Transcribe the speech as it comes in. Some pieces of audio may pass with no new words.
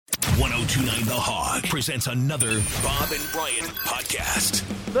1029 The Hog presents another Bob and Brian podcast.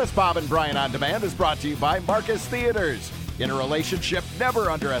 This Bob and Brian On Demand is brought to you by Marcus Theaters. In a relationship,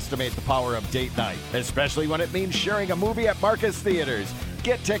 never underestimate the power of date night, especially when it means sharing a movie at Marcus Theaters.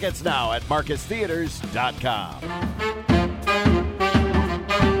 Get tickets now at marcustheaters.com.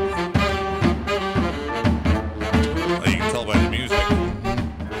 You can tell by the music.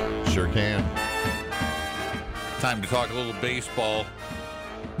 Sure can. Time to talk a little baseball.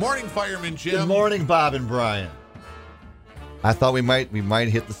 Morning, Fireman Jim. Good morning, Bob and Brian. I thought we might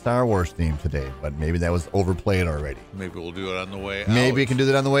hit the Star Wars theme today, but maybe that was overplayed already. Maybe we'll do it on the way out. Maybe we can do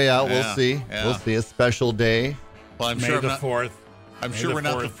that on the way out. Yeah, We'll see. yeah. We'll see. A special day. Well, I'm May sure the I'm not, 4th. I'm May sure the we're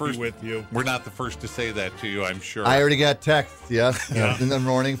not the 4th first be with you. We're not the first to say that to you, I'm sure. I already got texts, yes, in the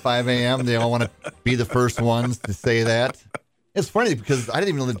morning, 5 a.m. They all want to be the first ones to say that. It's funny because I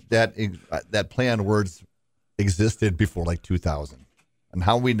didn't even know that play on words existed before like 2000. And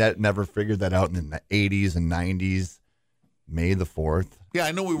how we never figured that out in the 80s and 90s. May the 4th. Yeah,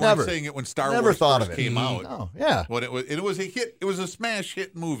 I know we weren't Never. saying it when Star Never Wars thought first of it. came out. Oh, yeah. When it was a hit. It was a smash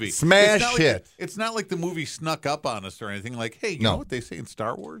hit movie. Smash It's not hit. Like, it's not like the movie snuck up on us or anything. Like, hey, you No. know what they say in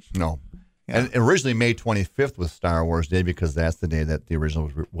Star Wars? No. Yeah. And originally May 25th was Star Wars Day because that's the day that the original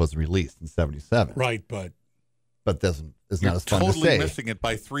was released in 77. Right, but But it's You're not as fun to totally say. missing it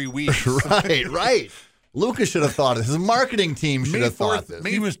by 3 weeks. Right. Lucas should have thought of this. His marketing team should May have thought 4th,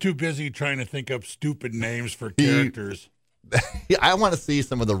 this. he was too busy trying to think up stupid names for characters. I want to see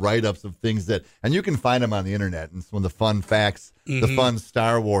some of the write-ups of things that, and you can find them on the internet, and some of the fun facts, the fun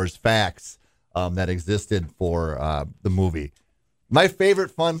Star Wars facts that existed for the movie. My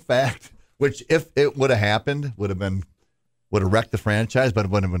favorite fun fact, which if it would have happened, would have wrecked the franchise, but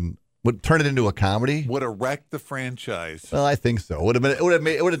would turn it into a comedy. Would have wrecked the franchise. Well, I think so. It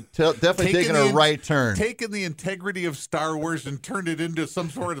would have definitely taken a right turn. Taken the integrity of Star Wars and turned it into some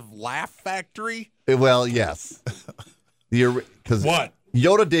sort of laugh factory. Well, yes. Because What?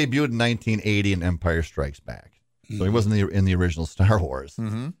 Yoda debuted in 1980 in Empire Strikes Back, so he wasn't in the original Star Wars.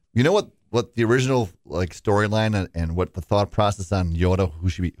 Mm-hmm. You know what the original storyline and what the thought process on Yoda,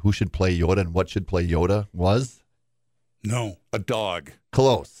 who should play Yoda and what should play Yoda was? No. A dog.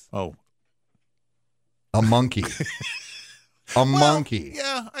 Close. Oh. A monkey. A monkey.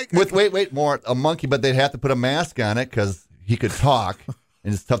 Yeah. Wait, more. A monkey, but they'd have to put a mask on it because he could talk,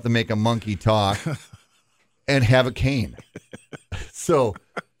 and it's tough to make a monkey talk, and have a cane. So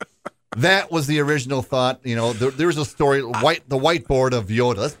that was the original thought. You know, there was a story, the whiteboard of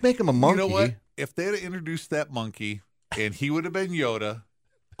Yoda. Let's make him a monkey. You know what? If they had introduced that monkey and he would have been Yoda,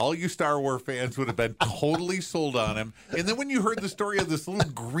 all you Star Wars fans would have been totally sold on him. And then when you heard the story of this little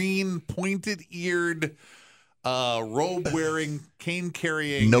green, pointed-eared, robe-wearing,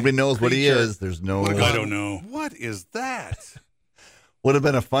 cane-carrying Nobody knows what he creature, is. There's no. would have I gone, don't know. What is that? Would have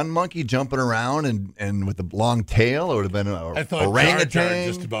been a fun monkey jumping around and with a long tail. It would have been I thought Jar orangutan. Jar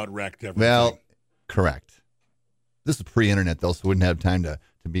just about wrecked everything. Well, correct. This is pre-internet though, so we wouldn't have time to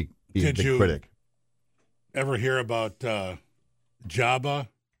be a Did big you- critic. Ever hear about Jabba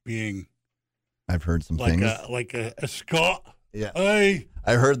being I've heard some like things. like a Scot? Yeah, Hey,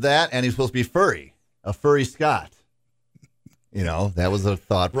 I heard that, and he's supposed to be furry, a furry Scot. You know, that was a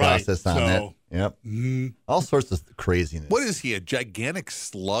thought Right, process on so- that. Yep, all sorts of craziness. What is he, a gigantic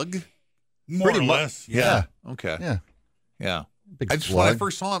slug? more Pretty or mu- less. Yeah, Okay. yeah. Yeah. Big I just when I slug.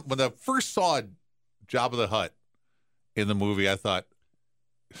 first saw him, when I first saw Jabba the Hutt in the movie, I thought,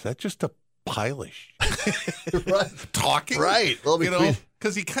 is that just a Pilish right. talking? Right. Well, You know, between-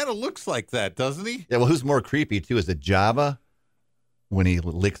 because he kind of looks like that, doesn't he? Yeah, well, who's more creepy too? Is it Jabba when he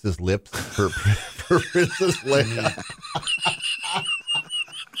licks his lips for Princess Leia,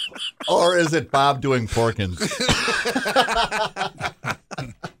 or is it Bob doing Porkins?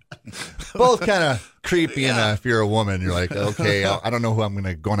 Both kind of creepy enough. If you're a woman, you're like, okay, I don't know who I'm going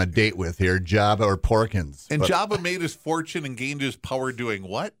to go on a date with here, Jabba or Porkins. And But, Jabba made his fortune and gained his power doing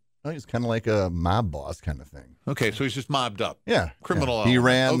what? well, he's kind of like a mob boss kind of thing. Okay, so he's just mobbed up. Yeah, Criminal yeah. He element.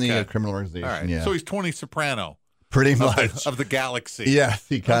 ran the Okay. criminal organization. All right. Yeah, So he's Tony Soprano pretty of much. the galaxy. Yes,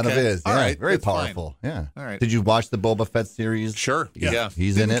 he kind of Okay. is. All Yeah, right, very that's fine. powerful. Yeah. All right. Did you watch the Boba Fett series? Sure. Yeah.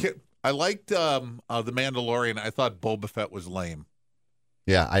 He's in Didn't it. I liked The Mandalorian. I thought Boba Fett was lame.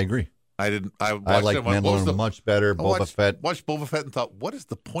 Yeah, I agree. I didn't. I watched I like it and went, what was Mandalorian the- much better. I Boba Fett. watched Boba Fett and thought, what is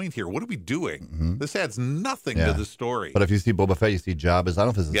the point here? What are we doing? This adds nothing Yeah. to the story. But if you see Boba Fett, you see Jabba's. I don't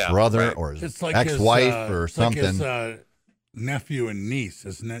know if it's his Yeah, brother right. or his It's like ex-wife his, or it's like something. his, nephew and niece,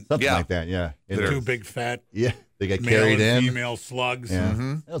 isn't it? Something Yeah. like that. Yeah. The It two is. big fat Yeah. They get male carried and in. female slugs. Yeah.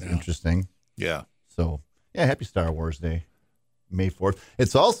 Mhm. That was Yeah. interesting. yeah. So, yeah, happy Star Wars Day, May 4th.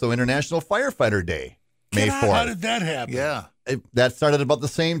 It's also International Firefighter Day. May How 4th. did that happen? Yeah. That started about the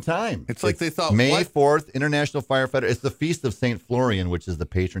same time. It's like they thought, May what? 4th, International Firefighter. It's the Feast of St. Florian, which is the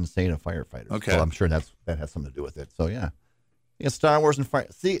patron saint of firefighters. Okay. So I'm sure that has something to do with it. So, yeah. Star Wars and fire.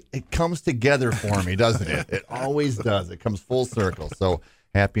 See, it comes together for me, doesn't it? It always does. It comes full circle. So,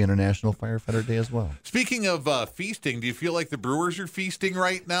 happy International Firefighter Day as well. Speaking of feasting, do you feel like the Brewers are feasting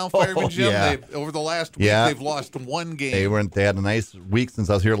right now, Fireman Jim? yeah. Over the last week, Yeah. they've lost one game. They had a nice week since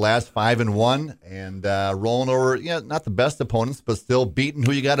I was here last, 5-1, and rolling over. Yeah, not the best opponents, but still beating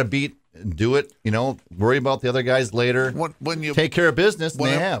who you got to beat. Do it. Worry about the other guys later. When you take care of business, and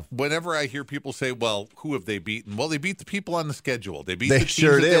they have. Whenever I hear people say, "Well, who have they beaten?" Well, they beat the people on the schedule. They beat They the teams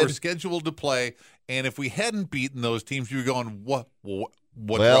sure that they were did. scheduled to play. And if we hadn't beaten those teams, you were going, "What?"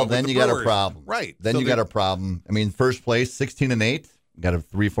 Well, then you got a problem. Right. Then So you got a problem. I mean, first place, 16-8. Got a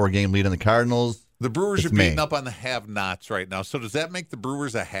 3-4 game lead on the Cardinals. The Brewers It's are beating May. up on the have-nots right now. So does that make the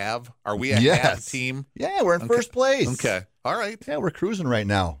Brewers a have? Are we a have Yes. team? Yeah, we're in first place. Okay. All right. Yeah, we're cruising right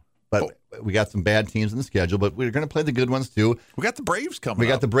now. But we got some bad teams in the schedule, but we're going to play the good ones too. We got the Braves coming We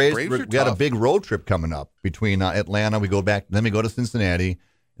up. got the Braves. Braves We are got a tough. big road trip coming up between Atlanta. We go back, then we go to Cincinnati, and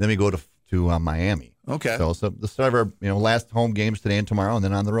then we go to Miami. Okay. So the start of our last home games today and tomorrow, and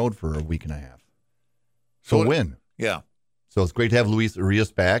then on the road for a week and a half. So what- win. Yeah. So it's great to have Luis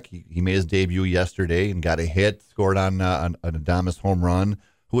Urias back. He made his debut yesterday and got a hit, scored on an Adames home run,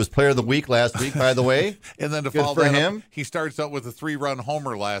 who was player of the week last week, by the way. And then to Good follow for that him. up, he starts out with a 3-run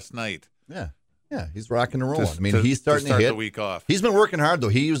homer last night. Yeah, he's rocking and rolling. To- I mean, to- he's starting to start hit. the week off. He's been working hard, though.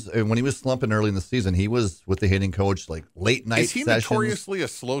 When he was slumping early in the season, he was with the hitting coach, like late night Is he sessions. notoriously a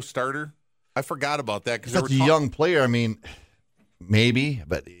slow starter? I forgot about that because Such a young player. I mean, maybe,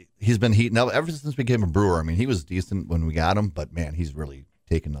 but he's been heating up ever since we became a Brewer. I mean, he was decent when we got him, but man, he's really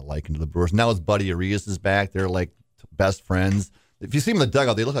taken a liking to the Brewers. Now his buddy Urias is back. They're like best friends. If you see them in the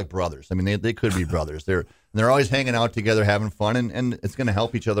dugout, they look like brothers. I mean, they could be brothers. They're always hanging out together, having fun, and it's going to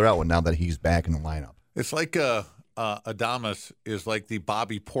help each other out now that he's back in the lineup. It's like Adames is like the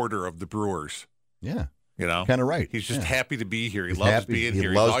Bobby Porter of the Brewers. Yeah, Kind of right. He's just Yeah. happy to be here. He He's loves happy. being He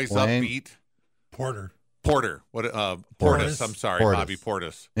here. loves He's always playing. upbeat. Porter. Porter. Portis. I'm sorry, Portis. Bobby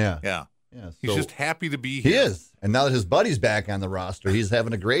Portis. Yeah. Yeah. Yeah, He's so- just happy to be He here. is. And now that his buddy's back on the roster, he's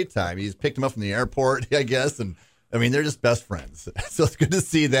having a great time. He's picked him up from the airport, I guess. And I mean, they're just best friends. So it's good to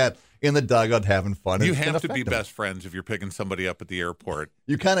see that in the dugout having fun. You It's gonna have to be affect him. best friends if you're picking somebody up at the airport.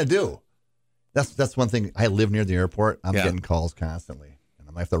 You kind of do. That's one thing. I live near the airport. I'm Yeah. getting calls constantly. And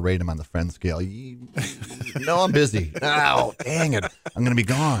I might have to rate him on the friend scale. No, I'm busy. Oh, dang it. I'm going to be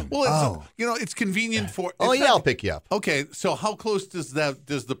gone. Well, it's convenient for. Oh, it's yeah, not- I'll pick you up. Okay, so how close does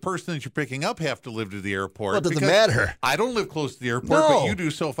the person that you're picking up have to live to the airport? Well, it doesn't Because matter. I don't live close to the airport, No. but you do.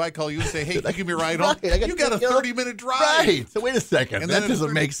 So if I call you and say, "Hey, can you give me a ride home?" Right, I gotta You got a pick you up. 30-minute drive. Right. So wait a second. And that then doesn't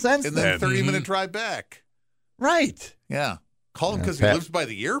a make sense And then then. 30-minute drive back. Right. Yeah. Call him Yeah, because he Pat- lives by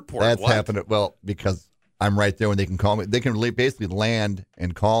the airport. That's What? happened. Well, because I'm right there when they can call me. They can basically land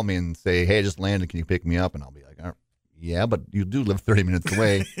and call me and say, "Hey, I just landed. Can you pick me up?" And I'll be like, "Yeah, but you do live 30 minutes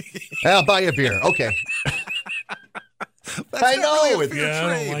away. I'll buy you a beer." Okay. That's I not know, really a it's- fair Yeah, I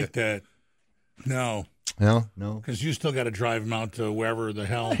trade. don't like that. No, No. because you still got to drive them out to wherever the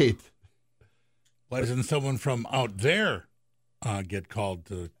hell. Right. Why doesn't someone from out there get called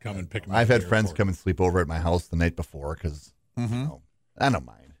to come and pick them up? I've at had the friends airport? come and sleep over at my house the night before because I don't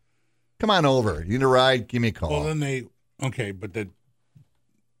mind. Come on over. You need a ride? Give me a call. Well, then but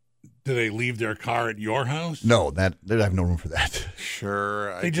do they leave their car at your house? No, I have no room for that.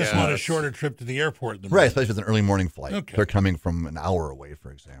 Sure. They just want a guess. shorter trip to the airport. in the Right, morning. especially if it's an early morning flight. Okay. They're coming from an hour away,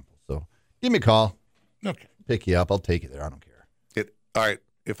 for example. So give me a call. Okay. Pick you up. I'll take you there. I don't care. All right.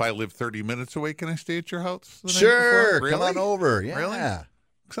 If I live 30 minutes away, can I stay at your house? The night Sure. before? Come on Really? over. Yeah. Really?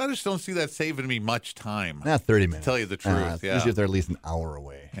 Because I just don't see that saving me much time. Not 30 minutes. tell you the truth, Usually yeah. if they're at least an hour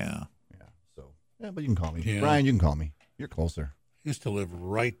away. Yeah. Yeah. So, yeah, but you can call me. Yeah. Brian, you can call me. You're closer. I used to live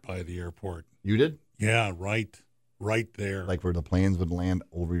right by the airport. You did? Yeah, right there. Like where the planes would land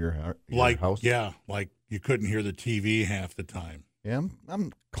over your house? Yeah, like you couldn't hear the TV half the time. Yeah,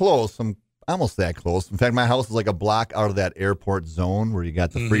 I'm close. I'm almost that close. In fact, my house is like a block out of that airport zone where you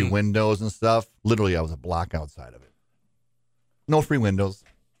got the free windows and stuff. Literally, I was a block outside of it. No free windows.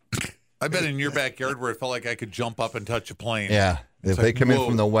 I've been in your backyard where it felt like I could jump up and touch a plane. Yeah. If It's they like, come in whoa.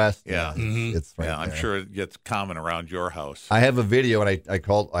 from the west, Yeah. it's right Yeah, I'm there. sure it gets common around your house. I have a video, and I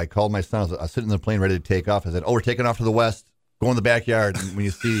called my son. I was sitting in the plane ready to take off. I said, "Oh, we're taking off to the west. Go in the backyard. And when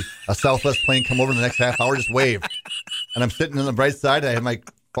you see a Southwest plane come over in the next half hour, just wave." And I'm sitting on the bright side.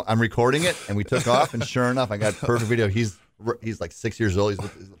 I'm recording it, and we took off. And sure enough, I got perfect video. He's like 6 years old. He's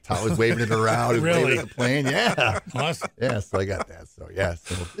with his towel. He's waving it around. He's Really? waving at the plane. Yeah. Awesome. Yeah. So I got that. So yeah.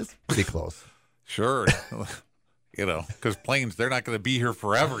 So it's pretty close. Sure. Because planes, they're not going to be here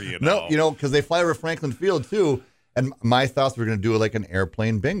forever, you know. No, because they fly over Franklin Field, too. And my thoughts were going to do like an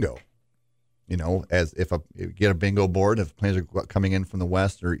airplane bingo. As if you get a bingo board, if planes are coming in from the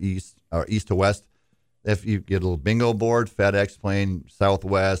west or east to west, if you get a little bingo board, FedEx plane,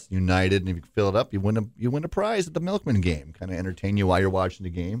 Southwest, United, and if you fill it up, you win a prize at the Milkman game. Kind of entertain you while you're watching the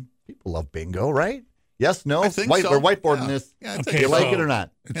game. People love bingo, right? Yes, no? I think so. We're whiteboarding this. Yeah, I Do think you so. like it or not?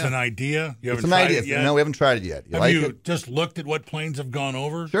 It's an idea. You It's haven't an tried idea. it yet? No, we haven't tried it yet. Have like you it? just looked at what planes have gone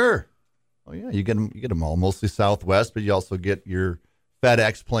over? Sure. Oh yeah, you get them all. Mostly Southwest, but you also get your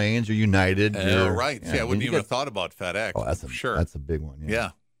FedEx planes, your United. Right. Yeah, I wouldn't even have thought about FedEx. Oh, sure. That's a big one.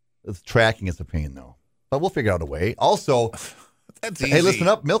 Yeah. It's tracking is a pain though, but we'll figure out a way. Also, That's easy. hey, listen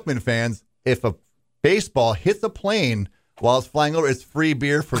up, Milkman fans. If a baseball hits a plane while it's flying over, it's free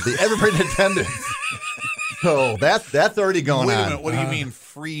beer for everybody in attendance. So that's already going Wait a on. minute. What do you mean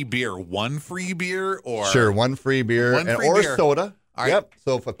free beer? One free beer or Sure, one free beer or soda. All right. Yep.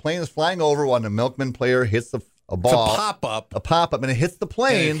 So if a plane is flying over when a Milkman player hits a ball, It's a pop up, and it hits the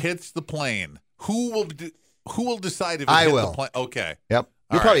plane. And it hits the plane. Who will decide if it I hit will. the plane? Okay. Yep.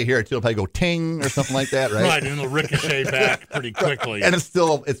 You'll All probably hear it too. It'll probably go ting or something like that, right? Right, and it'll ricochet back pretty quickly. And it's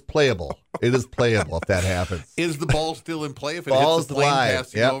playable. It is playable if that happens. Is the ball still in play if it Ball's hits the plane live.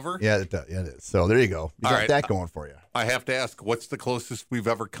 passing Yep. over? Yeah, it does. Yeah, it is. So there you go. You All got right. that going for you. I have to ask, what's the closest we've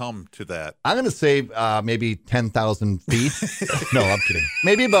ever come to that? I'm going to say maybe 10,000 feet. No, I'm kidding.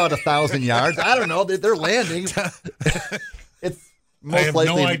 Maybe about 1,000 yards. I don't know. They're landing. It's most I have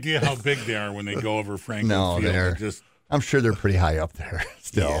likely. no idea how big they are when they go over Franklin No, Field. they're- Just I'm sure they're pretty high up there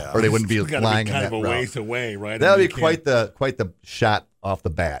still, Yeah. or they wouldn't be got to flying be in kind that of a route. ways away, right? That would I mean, be you can't- quite the shot off the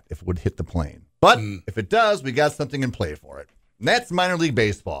bat if it would hit the plane. But if it does, we got something in play for it. And that's minor league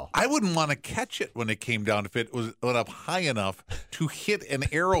baseball. I wouldn't want to catch it when it came down if it went up high enough to hit an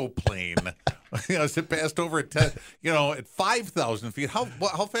aeroplane. As it passed over at at 5,000 feet. How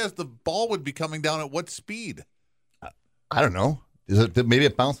fast the ball would be coming down at what speed? I don't know. Maybe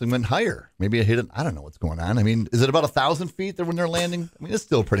it bounced and went higher. Maybe it hit it. I don't know what's going on. I mean, is it about 1,000 feet there when they're landing? I mean, it's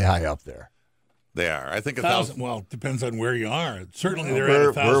still pretty high up there. They are. I think 1,000. 1,000. Well, it depends on where you are. Certainly, they're We're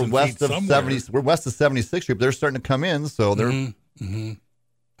at 1,000 feet west of somewhere. 70. We're west of 76th Street. They're starting to come in, so they're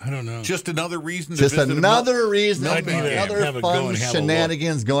I don't know. Just another reason to just visit another reason, Milkman game. Have another a go fun and have a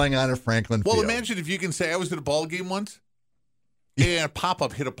shenanigans going on at Franklin Well, Field. imagine if you can say, I was at a ball game once, and a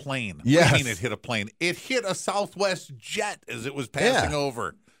pop-up hit a plane. Yes. What do you mean it hit a plane? It hit a Southwest jet as it was passing Yeah.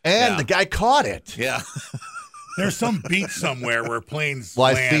 over. And Yeah. the guy caught it. Yeah. There's some beach somewhere where planes Well,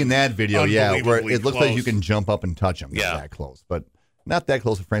 I've land seen that video, yeah, where unbelievably it looks like you close. can jump up and touch them. Yeah. That close, but not that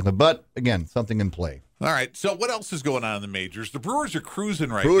close to Franklin. But again, something in play. All right. So what else is going on in the majors? The Brewers are cruising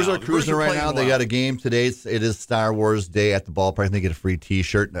right Brewers now. are cruising right now. They got a game today. It is Star Wars Day at the ballpark. They get a free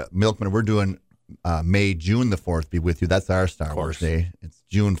T-shirt. Milkman, we're doing June the 4th. Be with you. That's our Star Wars Day. It's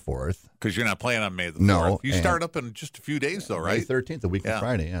June 4th. Because you're not playing on May the 4th. No, You and- start up in just a few days, though, May right? 13th, a week Yeah, from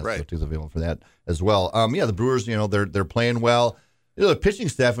Friday. Yeah, right. so tickets available for that as well. Yeah, the Brewers, they're playing well. The pitching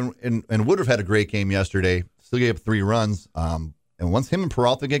staff and Woodruff had a great game yesterday. Still gave up 3 runs. And once him and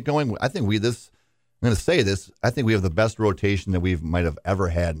Peralta get going, I think I'm going to say this. I think we have the best rotation that we might have ever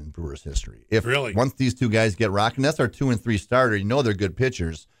had in Brewers history. Really? Once these two guys get rocking, that's our 2 and 3 starter. They're good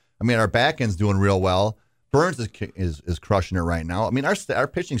pitchers. I mean, our back end's doing real well. Burns is crushing it right now. I mean, our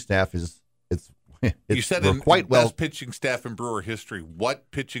pitching staff You said we're in quite well. best pitching staff in Brewer history. What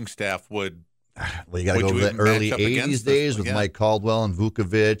pitching staff would Well, you got to Would go you to the match early up against '80s this days one? with Yeah. Mike Caldwell and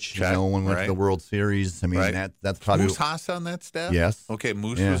Vukovic. Check, When we went to right. the World Series. I mean, Right. that's probably Moose Haas on that staff? yes. Okay,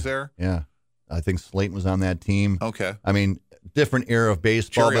 Moose Yeah. was there. Yeah, I think Slayton was on that team. Okay. I mean, different era of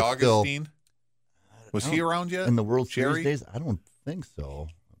baseball, Jerry but still Augustine. Was he around yet? in the World Jerry? Series days. I don't think so.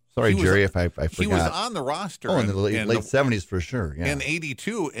 Sorry, He was- Jerry, if I forgot. He was on the roster. in the late '70s for sure. Yeah, in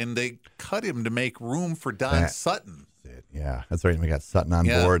 '82, and they cut him to make room for Don That- Sutton. yeah, that's right. We got Sutton on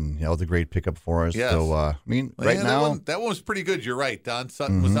Yeah. board, and that was a great pickup for us. Yes. So, I mean, right Yeah, now, that one was pretty good. You're right. Don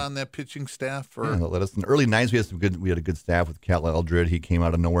Sutton was on that pitching staff for. yeah, let us in the early '90s. We had a good staff with Cal Eldred. He came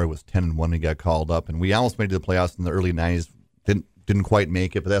out of nowhere, was 10-1. He got called up, and we almost made it to the playoffs in the early '90s. Didn't quite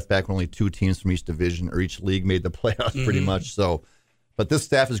make it, but that's back when only 2 teams from each division or each league made the playoffs, pretty much. So, but this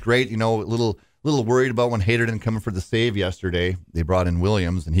staff is great. A little worried about when Hader didn't come in for the save yesterday. They brought in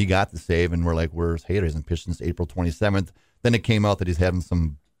Williams, and he got the save, and we're like, "Where's Hader? He hasn't pitched since April 27th." Then it came out that he's having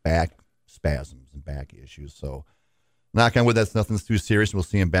some back spasms and back issues. So, knock on wood, that's nothing too serious. We'll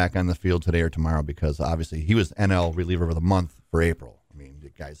see him back on the field today or tomorrow because obviously he was NL reliever of the month for April. I mean, the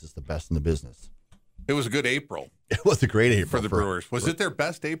guy's just the best in the business. It was a good April It was a great April for the Brewers. Was it their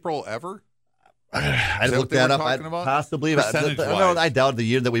best April ever? I'd that look what they that were up. talking I'd about? possibly. Percentage-wise. I doubt the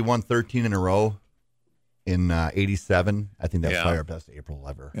year that we won 13 in a row in 87. I think that's probably our best April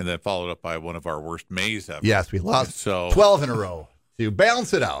ever. And then followed up by one of our worst Mays ever. Yes, we lost So 12 in a row to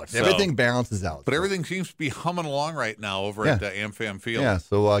balance it out. So- Everything balances out. But So, everything seems to be humming along right now over at AmFam Field. yeah,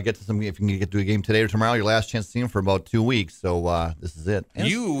 so get to some. If you can get to a game today or tomorrow, your last chance to see him for about 2 weeks. So this is it. And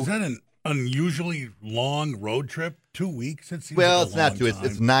Is that an unusually long road trip? 2 weeks? It seems well, like a it's not long two. time.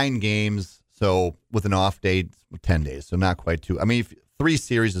 It's 9 games. So with an off day, 10 days. So not quite 2. I mean, 3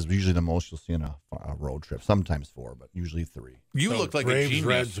 series is usually the most you'll see in a road trip. Sometimes 4, but usually 3. You So look like Braves, a genius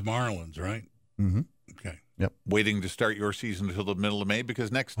Reds, Marlins, right? Mm-hmm. Okay. waiting to start your season until the middle of May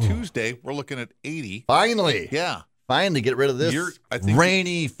because next Tuesday we're looking at 80. Finally. Yeah. Finally, get rid of this I think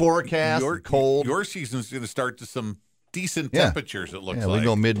rainy forecast, cold. Your season's going to start to some decent Yeah. temperatures, it looks Yeah, like. we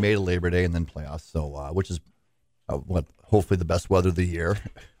go mid-May to Labor Day and then playoffs. So, which is hopefully the best weather of the year.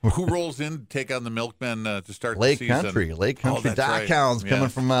 Who rolls in to take on the Milkmen to start Lake the season? Country, Oh, that's Dock right. Hounds coming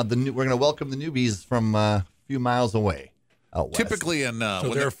Yes. from the new. We're going to welcome the newbies from a few miles away out west. Typically in So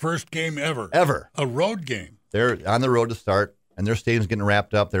when their they- first game ever. Ever. A road game. They're on the road to start, and their stadium's getting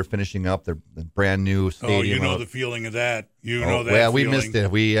wrapped up. They're finishing up their brand new stadium. Oh, you know the feeling of that. You know that Well, we feeling. missed it.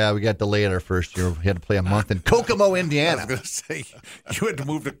 We got delayed our first year. We had to play a month in Kokomo, I was Indiana. going to say you had to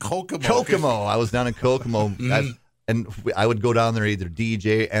move to Kokomo. Kokomo. I was down in Kokomo, and I would go down there either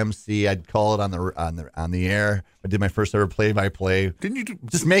DJ, MC. I'd call it on the air. I did my first ever play-by-play. Didn't you?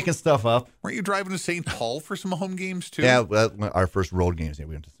 Just making stuff up. Weren't you driving to St. Paul for some home games too? Yeah, our first road games. Yeah,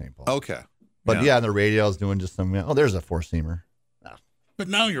 we went to St. Paul. Okay. But yeah, on the radio, I was doing just some. Oh, there's a four-seamer. But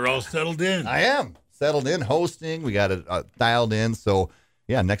now you're all settled in. I am settled in, hosting. We got it dialed in. So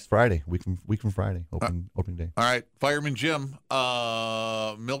yeah, next Friday, week from Friday, opening day. All right, Fireman Jim.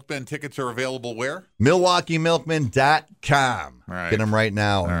 Milkmen tickets are available where? MilwaukeeMilkman.com. All right. Get them right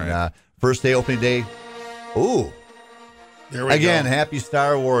now. All And right. first day, opening day. Ooh. There we Again, go. happy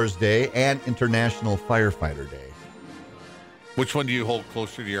Star Wars Day and International Firefighter Day. Which one do you hold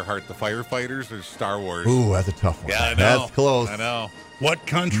closer to your heart, the firefighters or Star Wars? Ooh, that's a tough one. Yeah, I know. That's close. I know. What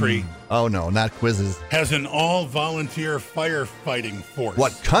country Oh, no, not quizzes. has an all-volunteer firefighting force?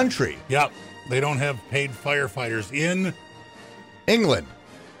 What country? Yep. They don't have paid firefighters in England.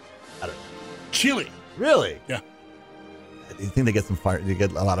 Chile. Really? Yeah. Do you think they get some fire? They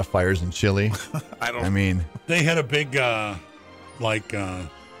get a lot of fires in Chile? I don't. I mean, They had a big,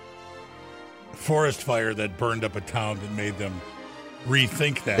 forest fire that burned up a town that made them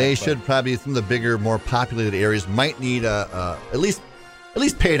rethink that. they but- should probably, some of the bigger, more populated areas might need at least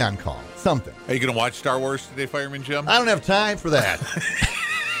paid on call. Something. Are you going to watch Star Wars today, Fireman Jim? I don't have time for that.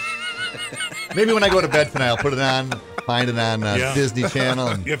 Maybe when I go to bed tonight, I'll put it on, find it on Yeah. Disney Channel.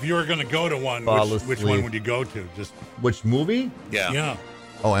 And If you were going to go to one, Fall which asleep. one would you go to? Just which movie? yeah.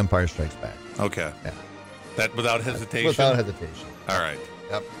 Oh, Empire Strikes Back. Okay. Yeah. That without hesitation? Without hesitation. All right.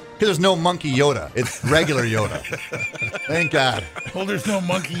 Yep. Because there's no monkey Yoda. It's regular Yoda. Thank God. Well, there's no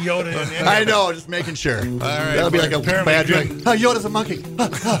monkey Yoda in any I of it. know, just making sure. right. That'll be like a Apparently bad Jim- dream. Oh, Yoda's a monkey.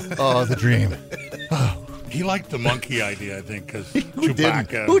 Oh, the dream. He liked the monkey idea, I think, because Who Chewbacca,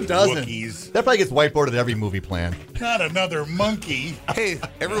 didn't? Who doesn't? Wookiees. That probably gets whiteboarded at every movie plan. Not another monkey. Hey,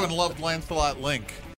 everyone loved Lancelot Link.